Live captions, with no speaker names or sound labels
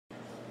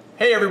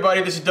Hey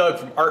everybody, this is Doug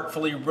from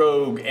Artfully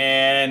Rogue,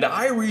 and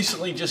I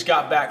recently just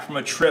got back from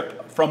a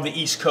trip from the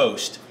East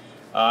Coast.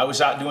 I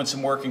was out doing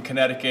some work in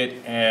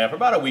Connecticut for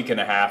about a week and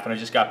a half, and I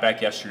just got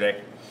back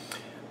yesterday.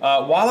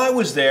 While I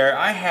was there,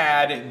 I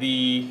had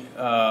the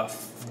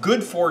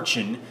good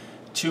fortune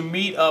to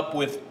meet up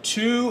with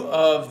two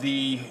of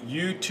the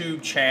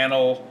YouTube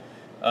channel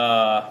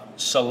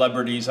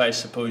celebrities, I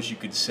suppose you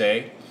could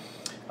say,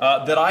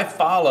 that I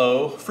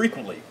follow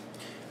frequently.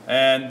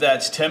 And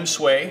that's Tim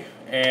Sway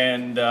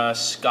and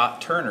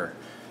Scott Turner.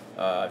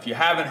 If you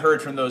haven't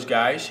heard from those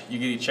guys, you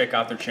get to check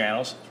out their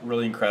channels. It's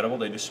really incredible.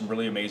 They do some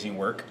really amazing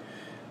work.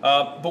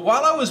 But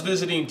while I was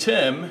visiting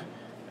Tim,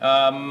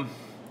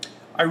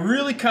 I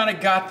really kind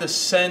of got the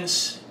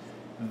sense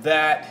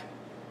that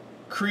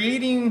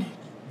creating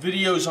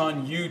videos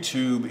on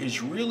YouTube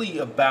is really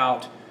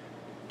about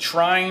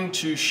trying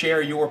to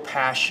share your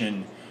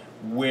passion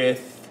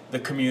with the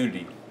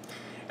community.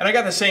 And I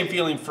got the same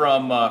feeling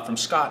from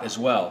Scott as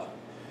well.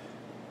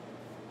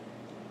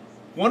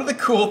 One of the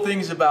cool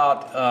things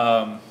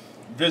about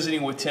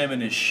visiting with Tim in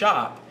his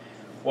shop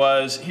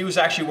was he was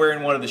actually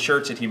wearing one of the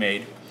shirts that he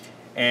made,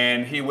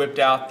 and he whipped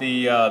out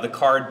the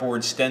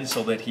cardboard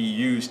stencil that he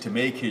used to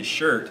make his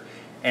shirt.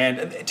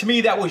 And to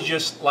me, that was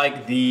just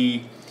like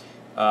the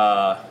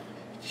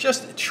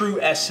just true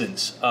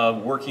essence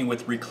of working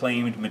with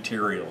reclaimed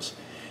materials.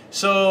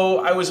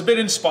 So I was a bit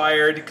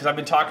inspired because I've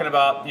been talking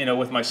about,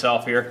 with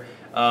myself here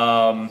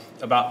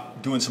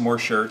about doing some more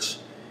shirts.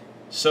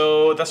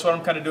 So that's what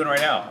I'm kind of doing right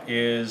now,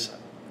 is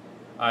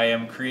I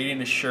am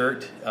creating a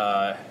shirt,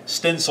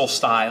 stencil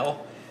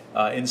style,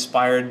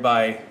 inspired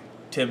by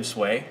Tim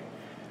Sway.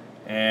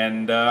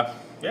 And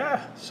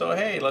yeah, so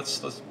hey,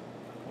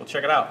 we'll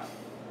check it out.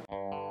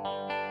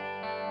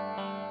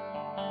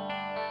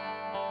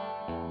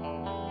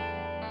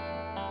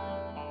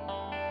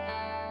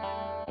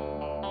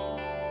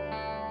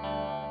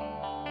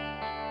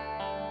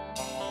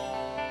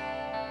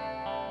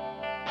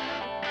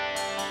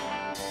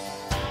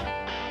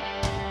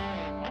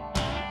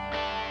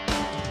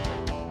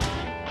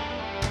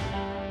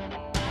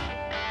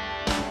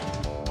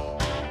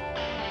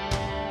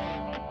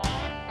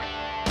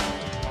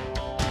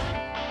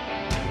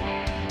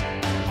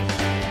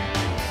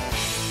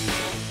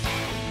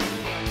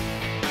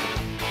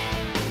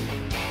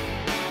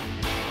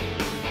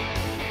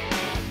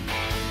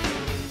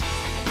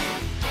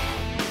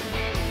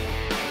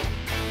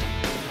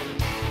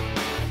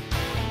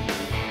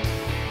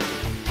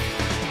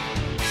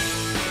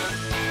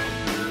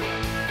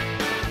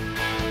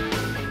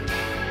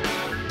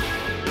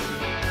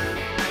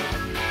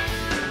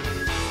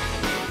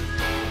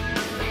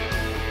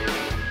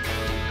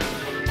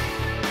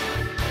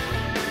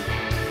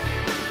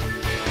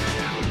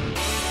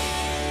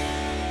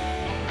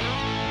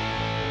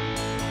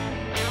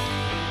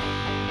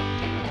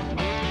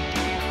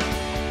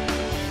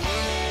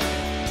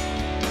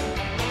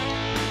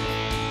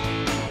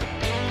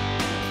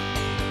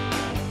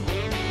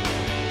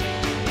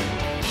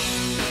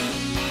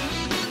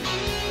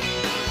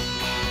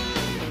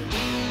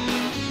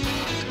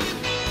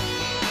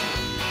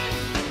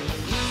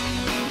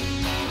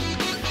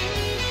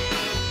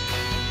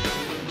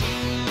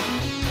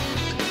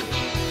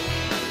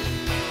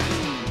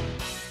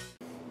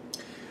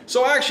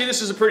 So actually,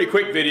 this is a pretty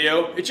quick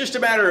video. It's just a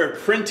matter of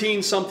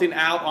printing something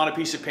out on a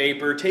piece of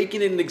paper,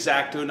 taking an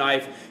X-Acto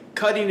knife,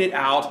 cutting it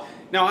out.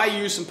 Now I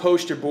use some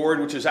poster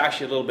board, which is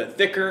actually a little bit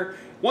thicker.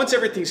 Once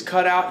everything's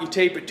cut out, you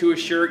tape it to a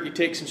shirt, you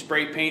take some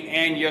spray paint,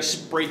 and you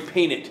spray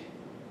paint it.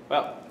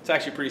 Well, it's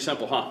actually pretty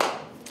simple, huh?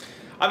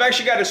 I've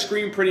actually got a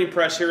screen printing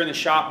press here in the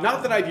shop.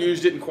 Not that I've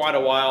used it in quite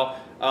a while.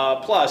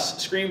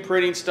 Plus, screen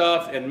printing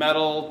stuff and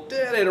metal,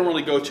 they don't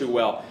really go too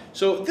well.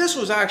 So this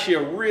was actually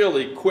a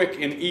really quick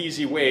and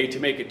easy way to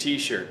make a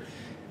t-shirt.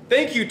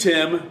 Thank you,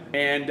 Tim,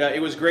 and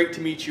it was great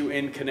to meet you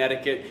in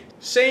Connecticut.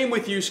 Same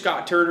with you,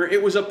 Scott Turner.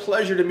 It was a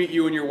pleasure to meet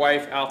you and your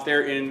wife out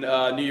there in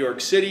New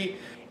York City.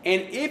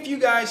 And if you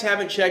guys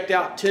haven't checked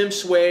out Tim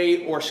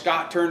Sway or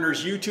Scott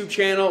Turner's YouTube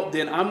channel,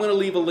 then I'm going to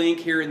leave a link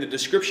here in the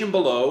description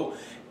below,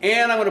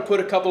 and I'm going to put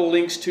a couple of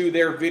links to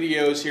their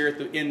videos here at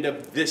the end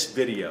of this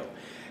video.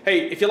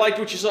 Hey, if you liked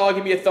what you saw,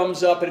 give me a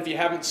thumbs up, and if you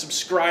haven't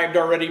subscribed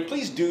already,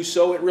 please do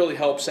so. It really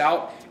helps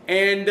out.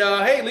 And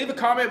hey, leave a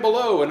comment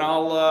below, and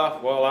I'll,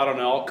 well, I don't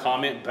know, I'll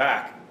comment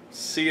back.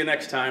 See you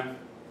next time.